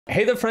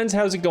Hey there friends,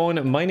 how's it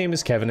going? My name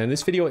is Kevin and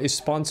this video is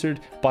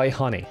sponsored by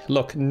Honey.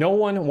 Look, no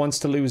one wants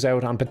to lose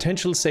out on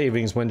potential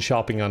savings when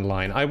shopping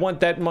online. I want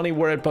that money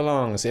where it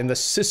belongs, in the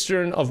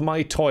cistern of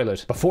my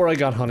toilet. Before I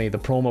got Honey, the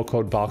promo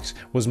code box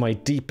was my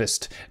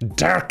deepest,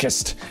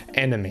 darkest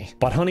enemy.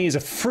 But Honey is a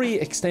free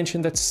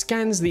extension that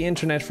scans the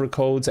internet for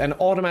codes and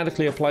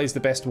automatically applies the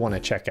best one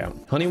at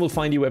checkout. Honey will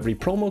find you every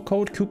promo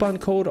code, coupon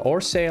code, or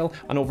sale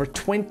on over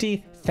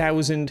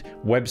 20,000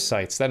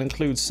 websites. That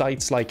includes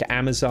sites like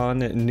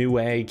Amazon,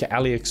 Newegg,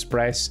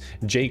 AliExpress,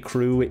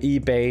 J.Crew,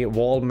 eBay,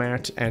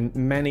 Walmart, and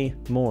many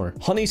more.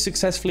 Honey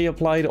successfully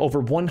applied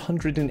over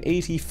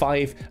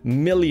 185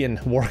 million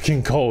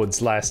working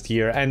codes last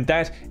year, and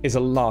that is a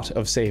lot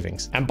of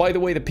savings. And by the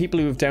way, the people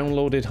who have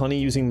downloaded Honey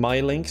using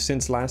my link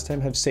since last time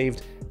have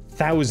saved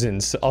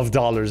thousands of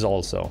dollars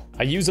also.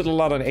 I use it a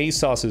lot on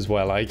ASOS as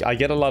well. I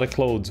get a lot of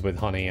clothes with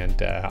Honey,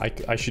 and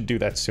I should do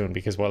that soon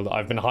because, well,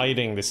 I've been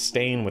hiding this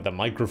stain with the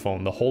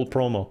microphone, the whole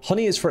promo.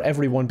 Honey is for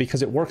everyone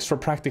because it works for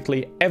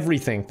practically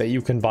everything that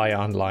you can buy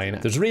online.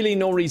 There's really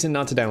no reason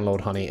not to download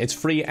Honey. It's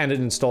free and it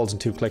installs in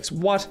 2 clicks.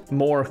 What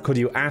more could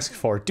you ask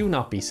for? Do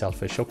not be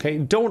selfish, okay?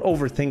 Don't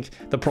overthink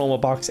the promo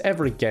box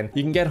ever again.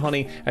 You can get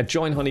Honey at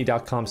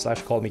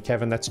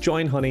joinhoney.com/callmekevin. That's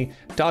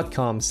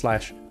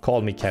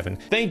joinhoney.com/callmekevin.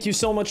 Thank you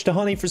so much to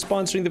Honey for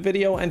sponsoring the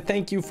video, and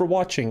thank you for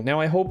watching. Now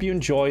I hope you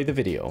enjoy the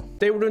video.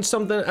 They were doing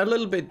something a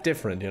little bit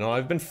different, you know.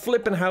 I've been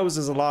flipping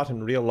houses a lot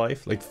in real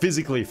life, like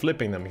physically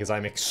flipping them because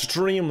I'm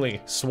extremely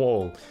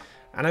swole.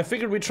 And I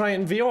figured we'd try it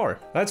in VR.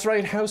 That's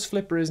right, House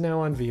Flipper is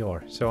now on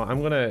VR. So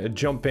I'm gonna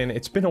jump in.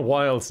 It's been a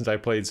while since I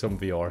played some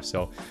VR,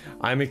 so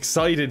I'm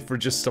excited for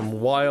just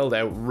some wild,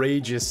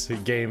 outrageous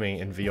gaming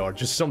in VR.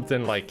 Just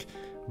something like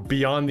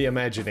beyond the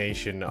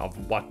imagination of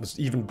what was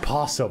even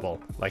possible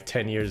like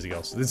 10 years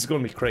ago. So this is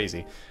going to be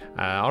crazy.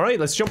 All right,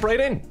 let's jump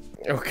right in.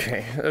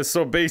 Okay,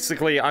 so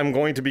basically I'm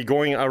going to be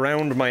going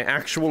around my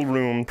actual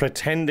room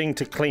pretending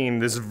to clean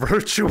this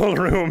virtual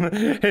room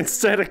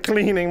instead of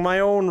cleaning my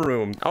own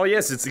room. Oh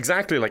yes, it's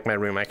exactly like my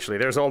room actually.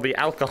 There's all the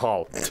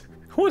alcohol.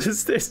 What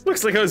is this?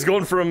 Looks like I was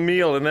going for a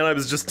meal and then I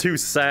was just too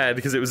sad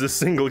because it was a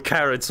single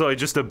carrot, so I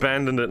just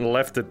abandoned it and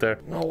left it there.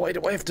 Oh, why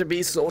do I have to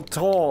be so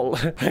tall?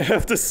 I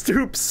have to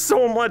stoop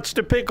so much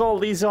to pick all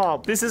these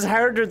up. This is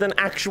harder than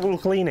actual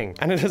cleaning,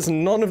 and it has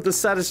none of the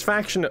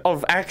satisfaction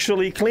of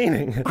actually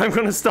cleaning. I'm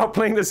gonna stop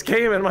playing this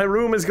game and my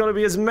room is gonna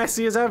be as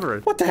messy as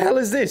ever. What the hell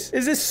is this?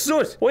 Is this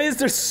soot? Why is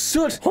there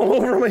soot all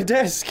over my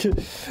desk?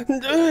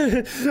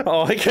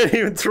 Oh, I can't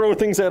even throw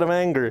things out of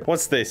anger.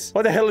 What's this?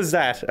 What the hell is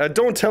that?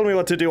 Don't tell me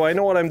what to do. I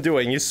know what I'm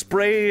doing. You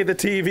spray the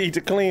TV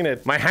to clean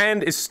it. My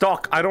hand is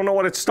stuck. I don't know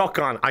what it's stuck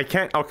on. I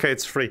can't. Okay,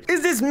 it's free.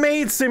 Is this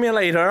Maid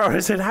Simulator or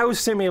is it House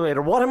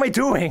Simulator? What am I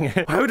doing?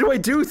 How do I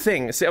do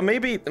things?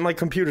 Maybe my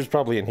computer's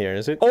probably in here,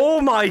 is it? Oh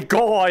my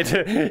god!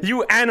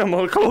 You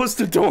animal, close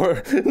the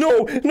door.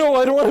 No, no,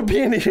 I don't want to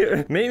be in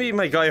here. Maybe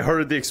my guy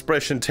heard the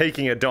expression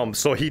taking a dump,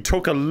 so he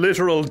took a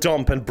literal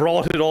dump and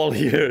brought it all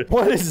here.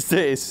 What is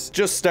this?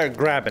 Just start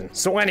grabbing.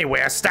 So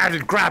anyway, I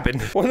started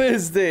grabbing. What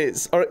is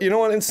this? Or, you know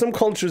what? In some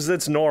cultures,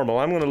 that's normal.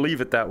 I'm gonna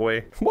leave it that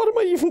way. What am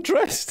I even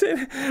dressed in?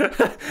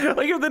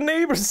 Like if the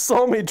neighbors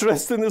saw me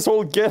dressed in this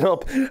whole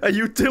getup, a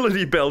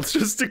utility belt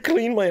just to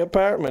clean my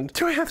apartment.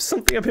 Do I have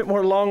something a bit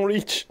more long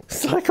reach?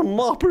 It's like a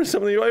mop or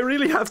something. Do I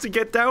really have to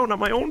get down on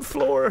my own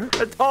floor?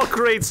 Oh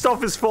great,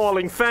 stuff is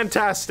falling.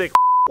 Fantastic.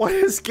 What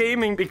has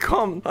gaming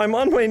become? I'm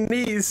on my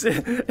knees.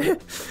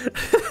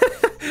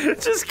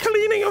 Just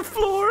cleaning a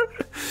floor.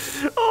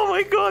 Oh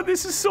my god,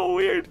 this is so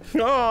weird.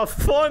 Oh,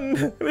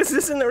 fun. This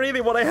isn't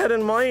really what I had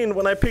in mind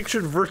when I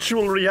pictured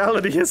virtual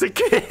reality as a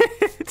kid.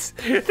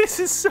 This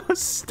is so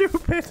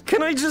stupid.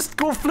 Can I just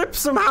go flip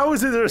some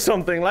houses or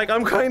something? Like,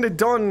 I'm kind of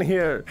done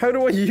here. How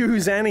do I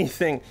use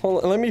anything?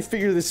 Hold on, let me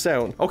figure this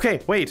out. Okay,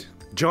 wait.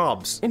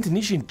 Jobs.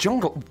 Indonesian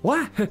jungle.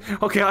 What?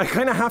 Okay, I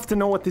kind of have to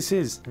know what this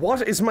is.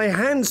 What is my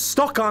hand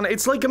stuck on?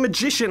 It's like a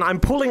magician. I'm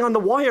pulling on the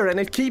wire and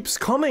it keeps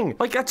coming.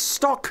 Like, that's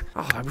stuck.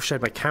 Oh, I wish I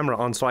had my camera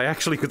on so I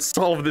actually could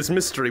solve this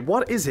mystery.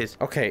 What is it?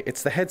 Okay,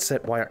 it's the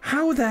headset wire.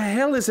 How the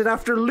hell is it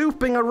after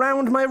looping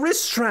around my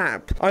wrist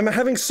strap? I'm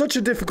having such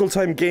a difficult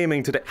time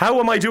gaming today. How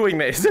am I doing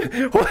this?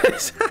 What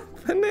is happening?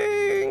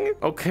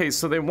 Okay,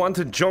 so they want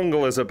a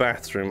jungle as a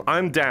bathroom.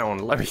 I'm down.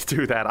 Let me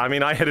do that. I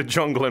mean, I had a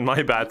jungle in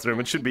my bathroom.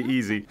 It should be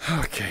easy.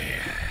 Okay.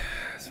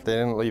 They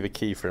didn't leave a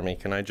key for me.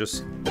 Can I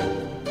just...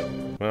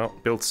 Well,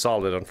 built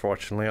solid,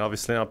 unfortunately.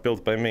 Obviously not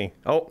built by me.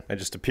 Oh, I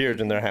just appeared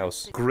in their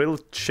house.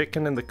 Grilled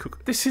chicken in the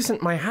cook. This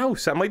isn't my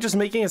house. Am I just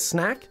making a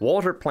snack?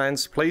 Water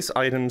plants, place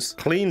items,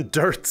 clean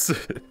dirts.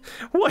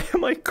 Why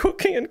am I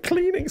cooking and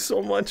cleaning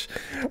so much?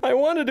 I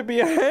wanted to be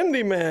a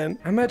handyman.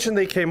 Imagine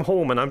they came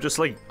home and I'm just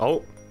like,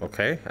 oh,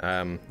 okay.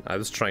 I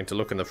was trying to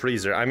look in the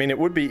freezer. I mean, it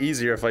would be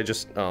easier if I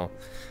just... Oh.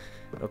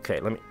 Okay,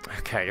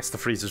 okay, I guess the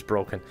freezer's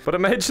broken. But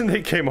imagine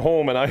they came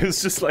home and I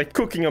was just like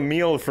cooking a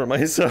meal for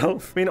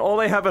myself. I mean, all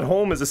I have at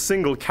home is a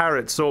single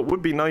carrot, so it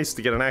would be nice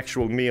to get an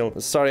actual meal.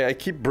 Sorry, I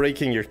keep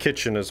breaking your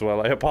kitchen as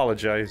well. I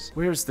apologize.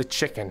 Where's the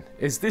chicken?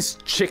 Is this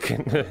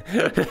chicken?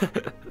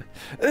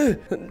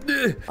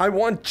 I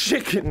want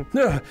chicken.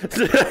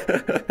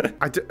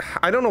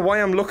 I don't know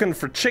why I'm looking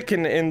for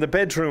chicken in the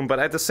bedroom, but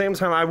at the same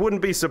time, I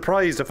wouldn't be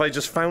surprised if I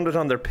just found it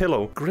on their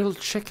pillow. Grilled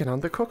chicken on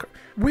the cooker.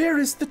 Where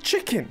is the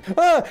chicken?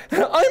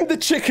 I'm the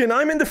chicken.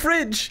 I'm in the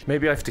fridge.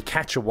 Maybe I have to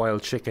catch a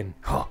wild chicken.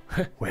 Oh,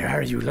 where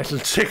are you, little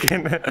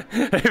chicken?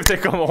 If they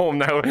come home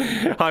now,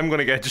 I'm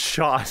gonna get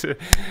shot.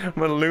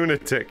 I'm a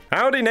lunatic.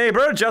 Howdy,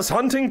 neighbor. Just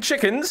hunting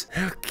chickens.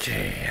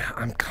 Okay,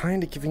 I'm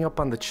kind of giving up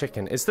on the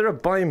chicken. Is there a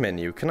buy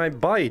menu? Can I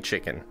buy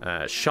chicken?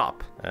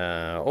 Shop.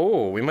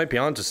 Oh, we might be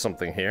onto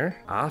something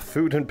here.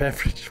 Food and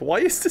beverage. Why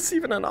is this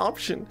even an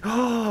option?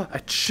 Oh, a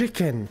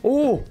chicken.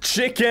 Oh,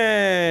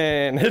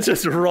 chicken. It's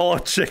just raw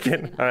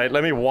chicken. All right,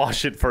 let me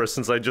wash it first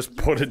since I just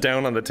put it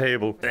down on the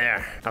table.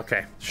 There.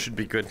 Okay, should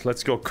be good.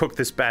 Let's go cook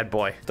this bad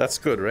boy. That's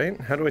good, right?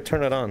 How do I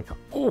turn it on?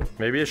 Oh,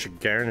 maybe I should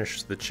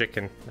garnish the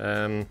chicken.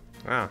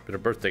 Bit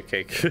of birthday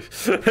cake.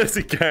 That's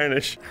a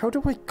garnish. How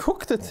do I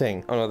cook the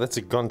thing? Oh no, that's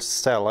a gun to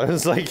sell. I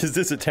was like, is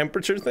this a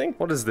temperature thing?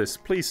 What is this?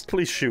 Please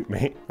shoot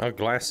me. Oh,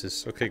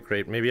 glasses. Okay,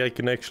 great. Maybe I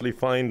can actually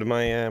find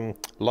my,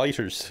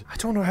 lighters. I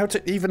don't know how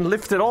to even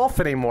lift it off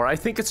anymore. I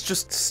think it's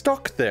just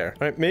stuck there.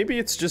 All right, maybe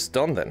it's just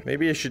done then.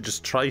 Maybe I should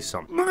just try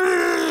some.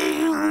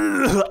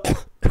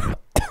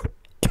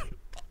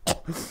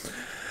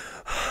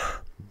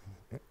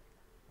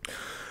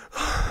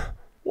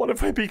 What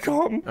have I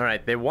become? All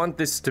right, they want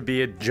this to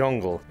be a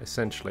jungle,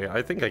 essentially.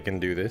 I think I can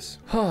do this.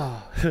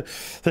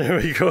 There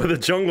we go. The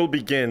jungle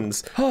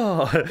begins.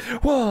 Oh,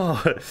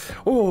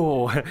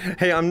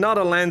 hey, I'm not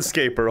a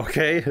landscaper,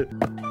 okay?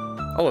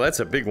 Oh, that's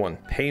a big one.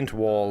 Paint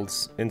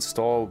walls,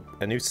 install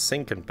a new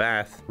sink and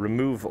bath,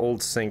 remove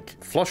old sink,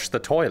 flush the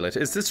toilet.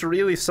 Is this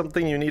really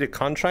something you need a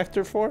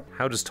contractor for?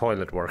 How does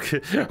toilet work?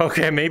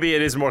 Okay, maybe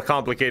it is more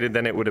complicated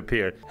than it would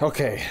appear.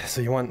 Okay,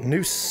 so you want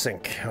new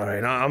sink. All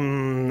right,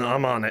 I'm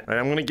on it. All right,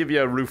 I'm gonna give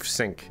you a roof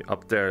sink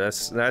up there.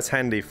 That's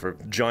handy for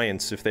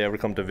giants if they ever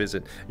come to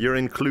visit. You're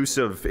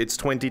inclusive. It's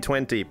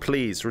 2020.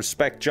 Please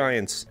respect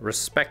giants.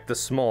 Respect the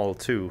small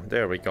too.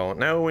 There we go.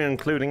 Now we're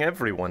including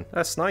everyone.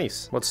 That's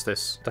nice. What's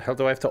this? The hell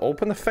do I have to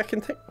open the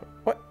feckin' thing?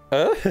 What?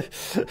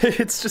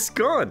 It's just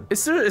gone.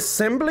 Is there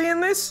assembly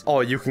in this? Oh,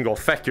 you can go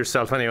feck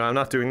yourself anyway. I'm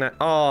not doing that.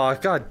 Oh,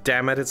 god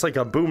damn it. It's like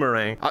a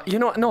boomerang. You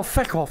know what? No,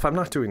 feck off. I'm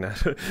not doing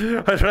that.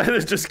 I'd rather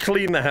just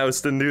clean the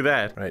house than do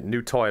that. Right,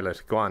 new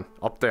toilet. Go on.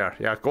 Up there.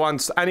 Yeah, go on.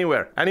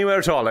 Anywhere. Anywhere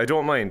at all. I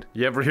don't mind.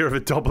 You ever hear of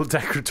a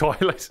double-decker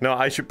toilet? No,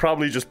 I should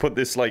probably just put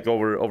this, like,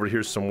 over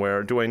here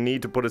somewhere. Do I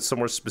need to put it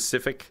somewhere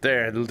specific?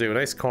 There, it'll do.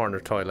 Nice corner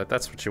toilet.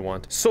 That's what you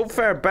want. So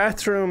far,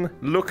 bathroom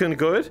looking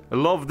good. I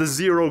love the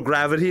zero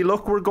gravity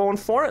look we're going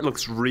for. It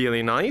looks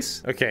really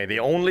nice. Okay, the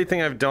only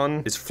thing I've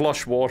done is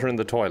flush water in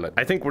the toilet.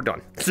 I think we're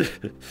done.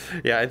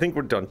 Yeah, I think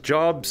we're done.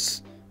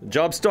 Job's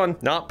done.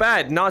 Not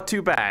bad. Not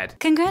too bad.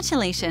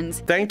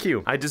 Congratulations. Thank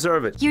you. I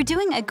deserve it. You're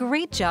doing a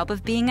great job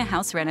of being a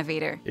house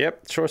renovator.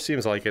 Yep, sure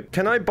seems like it.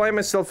 Can I buy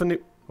myself a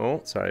new... Oh,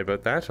 sorry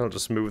about that. I'll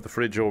just move the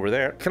fridge over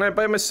there. Can I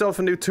buy myself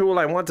a new tool?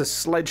 I want a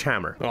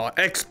sledgehammer. Oh,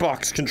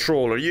 Xbox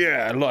controller.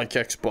 Yeah, I like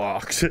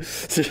Xbox.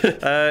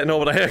 No,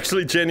 but I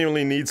actually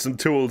genuinely need some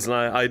tools and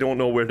I don't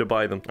know where to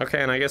buy them.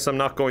 Okay, and I guess I'm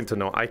not going to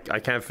know. I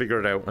can't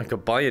figure it out. I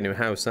could buy a new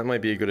house. That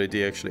might be a good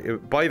idea, actually.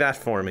 Buy that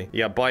for me.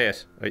 Yeah, buy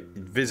it.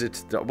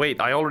 Wait,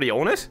 I already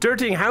own it?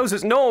 Dirtying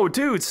houses? No,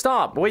 dude,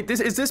 stop. Wait,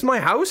 is this my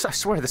house? I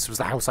swear this was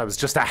the house I was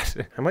just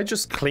at. Am I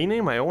just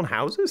cleaning my own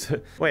houses?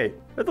 Wait,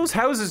 are those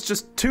houses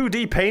just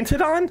 2D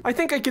painted on? I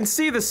think I can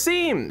see the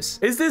seams.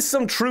 Is this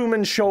some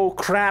Truman Show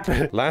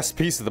crap? Last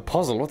piece of the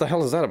puzzle. What the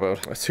hell is that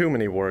about? Too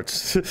many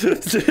words.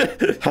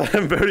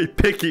 I'm very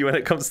picky when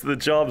it comes to the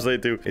jobs I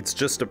do. It's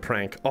just a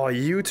prank. Oh,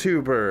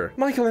 YouTuber.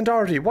 Michael and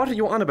Doherty, what are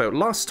you on about?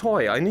 Lost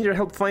toy. I need your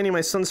help finding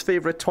my son's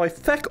favorite toy.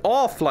 Feck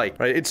off, like.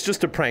 Right, it's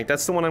just a prank.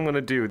 That's the one I'm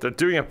gonna do. They're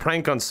doing a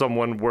prank on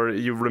someone where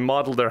you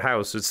remodel their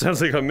house. It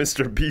sounds like a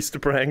Mr. Beast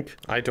prank.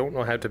 I don't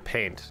know how to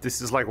paint.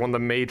 This is like one of the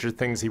major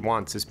things he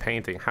wants is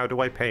painting. How do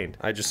I paint?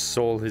 I just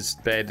sold his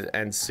bed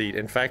and seat.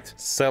 In fact,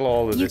 sell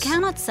all of this. You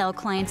cannot sell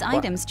clients'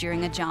 items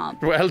during a job.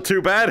 Well,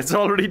 too bad. It's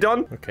already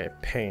done. Okay,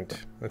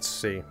 paint. Let's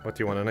see. What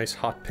do you want? A nice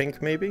hot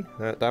pink, maybe?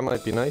 That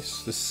might be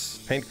nice. This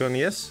paint gun,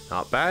 yes.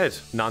 Not bad.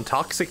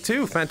 Non-toxic,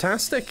 too.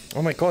 Fantastic.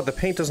 Oh my god, the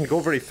paint doesn't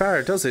go very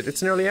far, does it?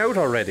 It's nearly out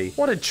already.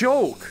 What a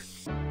joke.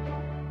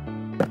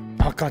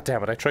 Oh, god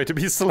damn it, I tried to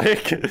be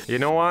slick. You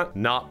know what?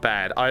 Not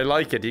bad. I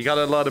like it. You got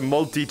a lot of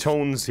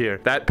multi-tones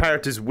here. That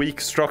part is weak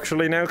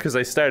structurally now because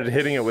I started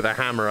hitting it with a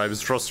hammer. I was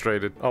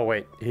frustrated. Oh,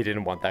 wait. He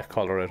didn't want that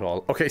color at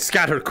all. Okay,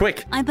 scatter,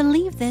 quick. I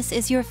believe this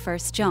is your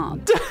first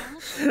job.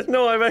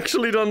 No, I've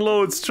actually done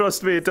loads.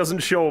 Trust me, it doesn't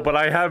show, but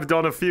I have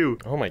done a few.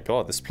 Oh my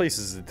god, this place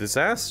is a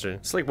disaster.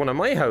 It's like one of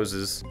my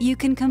houses. You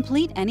can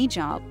complete any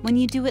job when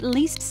you do at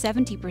least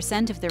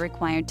 70% of the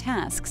required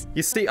tasks.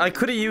 You see, I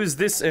could have used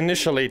this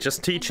initially,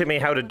 just teaching me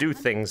how to do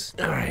things. things.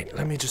 All right,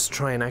 let me just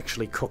try and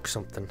actually cook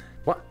something.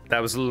 What? That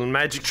was a little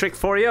magic trick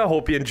for you. I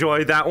hope you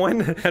enjoyed that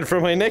one. And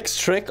for my next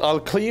trick, I'll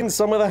clean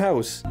some of the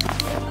house.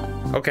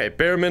 Okay,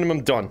 bare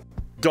minimum done.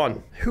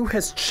 Done. Who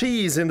has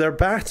cheese in their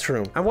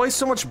bathroom? And why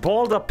so much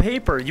balled up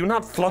paper? You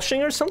not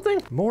flushing or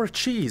something? More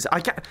cheese.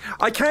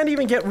 I can't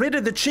even get rid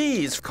of the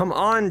cheese. Come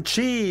on,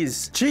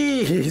 cheese.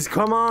 Cheese,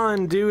 come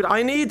on, dude.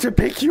 I need to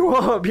pick you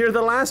up. You're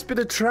the last bit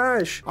of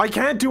trash. I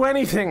can't do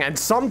anything, and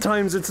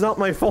sometimes it's not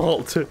my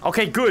fault.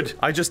 Okay, good.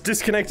 I just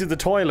disconnected the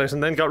toilet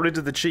and then got rid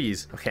of the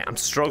cheese. Okay, I'm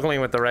struggling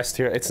with the rest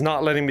here. It's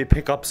not letting me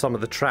pick up some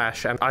of the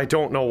trash, and I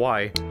don't know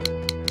why.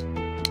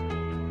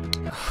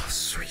 Oh,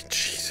 sweet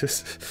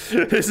Jesus.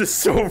 This is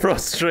so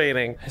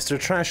frustrating. Is there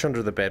trash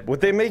under the bed? Would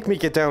they make me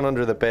get down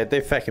under the bed?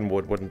 They feckin'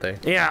 would, wouldn't they?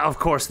 Yeah, of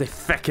course they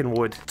feckin'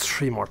 would.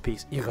 3 more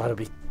pieces. You gotta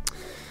be...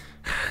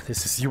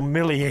 This is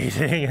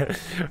humiliating.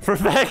 For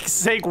feck's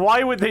sake,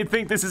 why would they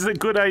think this is a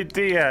good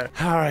idea?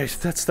 Alright,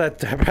 that's that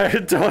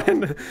part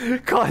done.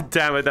 God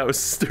damn it, that was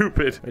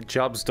stupid.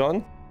 Job's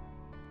done.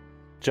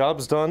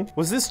 Job's done.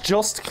 Was this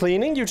just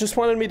cleaning? You just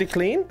wanted me to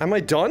clean? Am I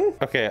done?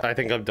 Okay, I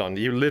think I'm done.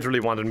 You literally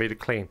wanted me to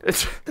clean.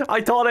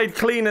 I thought I'd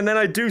clean and then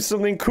I'd do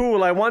something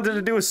cool. I wanted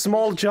to do a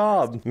small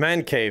job.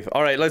 Man cave.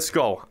 All right, let's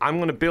go. I'm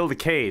gonna build a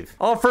cave.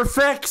 Oh, for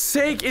feck's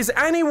sake, is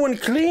anyone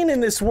clean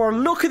in this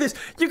world? Look at this.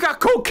 You got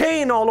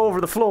cocaine all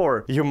over the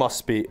floor. You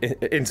must be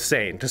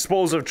insane.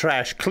 Dispose of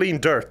trash. Clean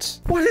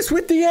dirt. What is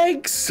with the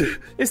eggs?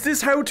 Is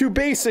this how to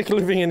basic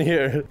living in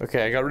here?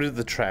 Okay, I got rid of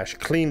the trash.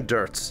 Clean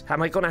dirt.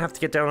 Am I gonna have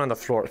to get down on the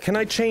floor? Can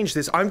I change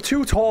this? I'm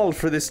too tall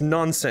for this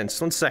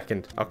nonsense. 1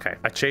 second. Okay,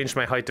 I changed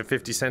my height to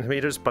 50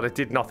 centimeters, but it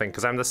did nothing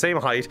because I'm the same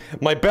height.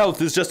 My belt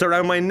is just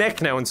around my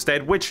neck now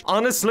instead, which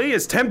honestly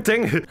is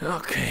tempting.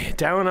 Okay,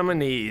 down on my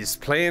knees,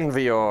 playing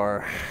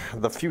VR.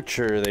 The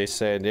future, they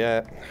said,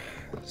 yeah.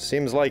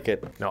 Seems like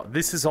it. No,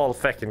 this is all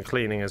feckin'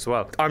 cleaning as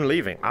well. I'm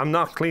leaving. I'm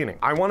not cleaning.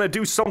 I want to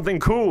do something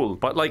cool,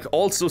 but like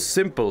also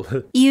simple.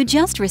 You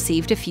just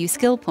received a few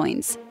skill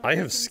points. I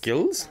have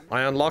skills?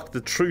 I unlocked the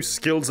true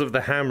skills of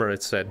the hammer,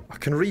 it said. I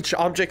can reach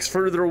objects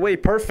further away.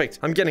 Perfect.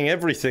 I'm getting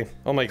everything.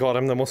 Oh my god,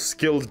 I'm the most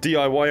skilled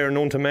DIYer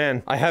known to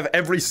man. I have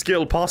every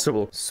skill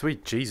possible.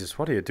 Sweet Jesus,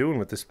 what are you doing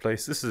with this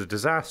place? This is a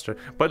disaster.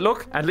 But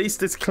look, at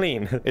least it's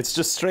clean. It's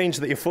just strange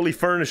that you fully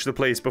furnish the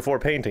place before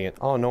painting it.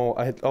 Oh no,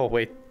 oh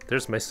wait.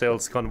 There's my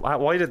sales gun.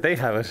 Why did they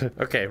have it?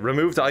 Okay,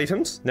 removed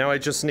items. Now I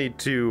just need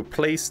to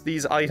place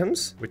these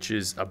items, which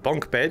is a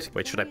bunk bed.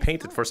 Wait, should I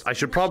paint it first? I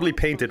should probably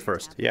paint it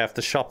first. Yeah, if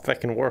the shop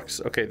feckin' works.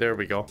 Okay, there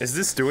we go. Is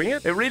this doing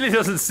it? It really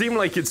doesn't seem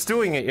like it's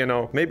doing it, you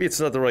know. Maybe it's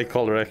not the right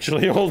color,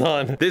 actually. Hold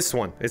on. This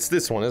one. It's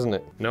this one, isn't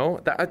it? No?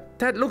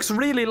 That looks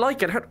really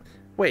like it.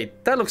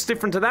 Wait, that looks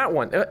different to that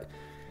one.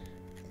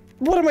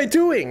 What am I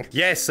doing?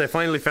 Yes, I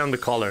finally found the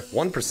color.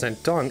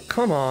 1% done.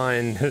 Come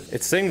on.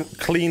 It's saying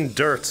clean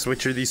dirts,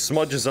 which are these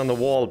smudges on the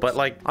wall, but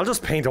like, I'll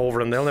just paint over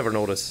them. They'll never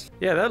notice.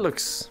 Yeah, that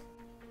looks...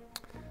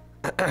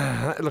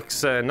 that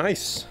looks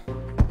nice.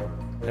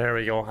 There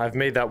we go. I've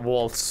made that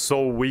wall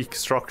so weak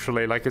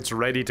structurally, like it's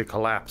ready to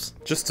collapse.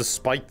 Just to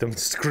spite them.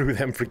 Screw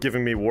them for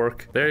giving me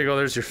work. There you go.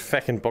 There's your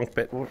feckin' bunk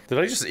bed. Did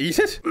I just eat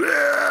it?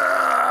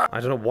 I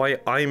don't know why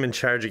I'm in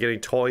charge of getting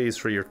toys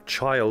for your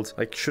child.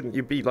 Like, shouldn't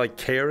you be, like,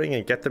 caring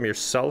and get them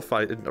yourself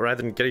rather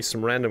than getting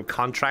some random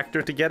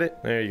contractor to get it?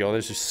 There you go.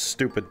 There's your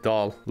stupid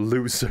doll.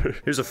 Loser.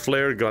 Here's a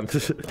flare gun.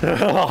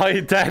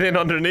 Hide that in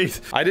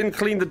underneath. I didn't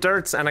clean the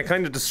dirts and I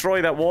kind of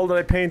destroyed that wall that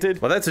I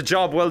painted. Well, that's a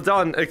job well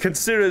done.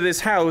 Consider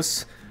this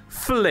house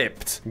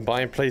flipped.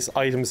 Buy and place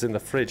items in the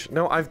fridge.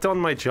 No, I've done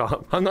my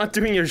job. I'm not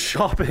doing your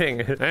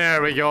shopping.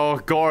 There we go.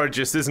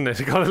 Gorgeous, isn't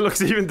it? God, it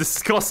looks even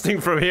disgusting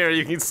from here.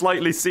 You can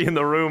slightly see in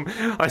the room.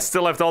 I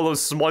still left all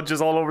those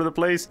smudges all over the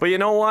place. But you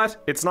know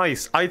what? It's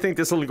nice. I think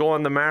this will go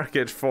on the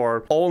market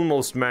for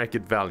almost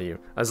market value.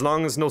 As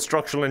long as no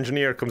structural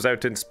engineer comes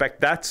out to inspect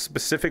that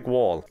specific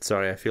wall.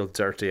 Sorry, I feel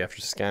dirty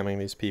after scamming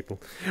these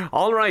people.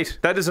 All right,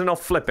 that is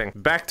enough flipping.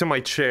 Back to my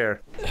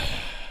chair.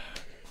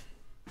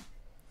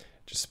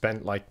 Just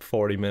spent like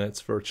 40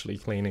 minutes virtually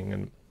cleaning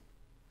and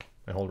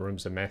my whole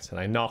room's a mess and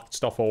I knocked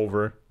stuff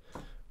over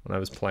when I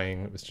was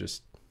playing. It was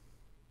just...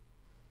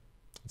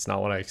 It's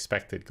not what I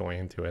expected going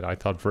into it. I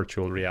thought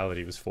virtual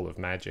reality was full of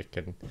magic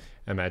and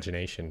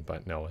imagination,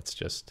 but no, it's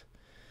just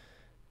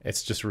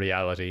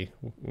reality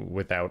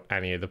without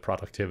any of the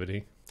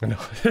productivity. No.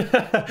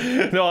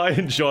 No, I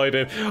enjoyed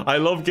it. I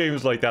love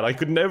games like that. I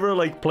could never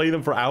like play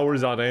them for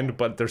hours on end,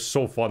 but they're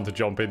so fun to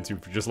jump into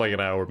for just like an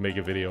hour, make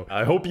a video.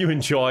 I hope you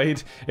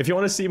enjoyed. If you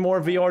want to see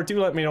more VR,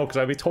 do let me know because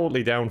I'd be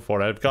totally down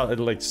for it. I've got it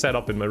like set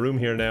up in my room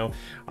here now.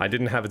 I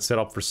didn't have it set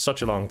up for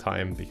such a long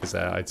time because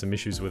I had some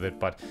issues with it,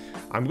 but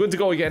I'm good to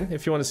go again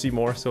if you want to see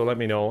more, so let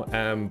me know.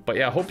 But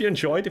yeah, I hope you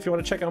enjoyed. If you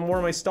want to check out more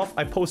of my stuff,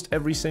 I post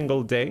every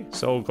single day,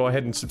 so go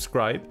ahead and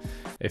subscribe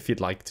if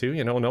you'd like to,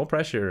 you know, no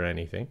pressure or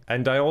anything.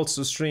 And I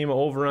also stream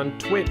over on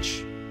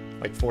Twitch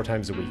like 4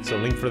 times a week, so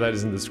link for that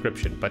is in the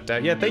description. But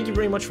yeah, thank you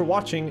very much for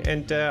watching,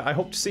 and I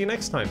hope to see you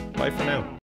next time. Bye for now.